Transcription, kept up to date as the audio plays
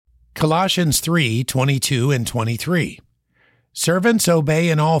Colossians 3:22 and 23. Servants, obey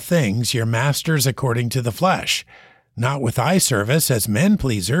in all things your masters according to the flesh, not with eye service as men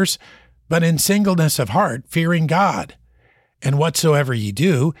pleasers, but in singleness of heart, fearing God. And whatsoever ye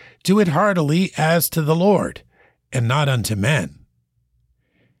do, do it heartily as to the Lord, and not unto men.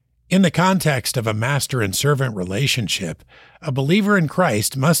 In the context of a master and servant relationship, a believer in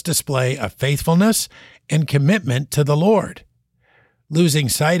Christ must display a faithfulness and commitment to the Lord. Losing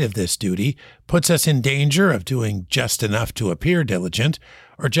sight of this duty puts us in danger of doing just enough to appear diligent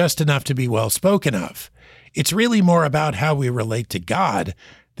or just enough to be well spoken of. It's really more about how we relate to God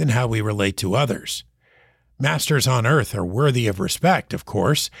than how we relate to others. Masters on earth are worthy of respect, of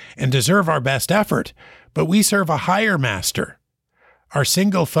course, and deserve our best effort, but we serve a higher master. Our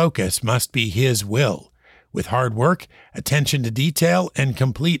single focus must be His will, with hard work, attention to detail, and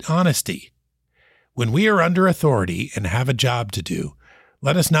complete honesty. When we are under authority and have a job to do,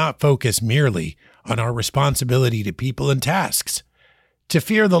 let us not focus merely on our responsibility to people and tasks. To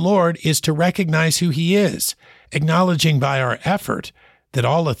fear the Lord is to recognize who He is, acknowledging by our effort that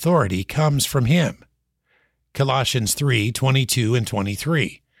all authority comes from Him. Colossians 3:22 and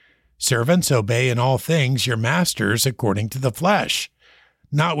 23. Servants, obey in all things your masters according to the flesh,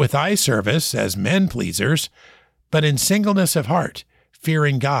 not with eye service as men pleasers, but in singleness of heart,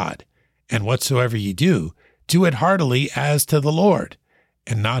 fearing God. And whatsoever ye do, do it heartily as to the Lord,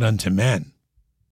 and not unto men.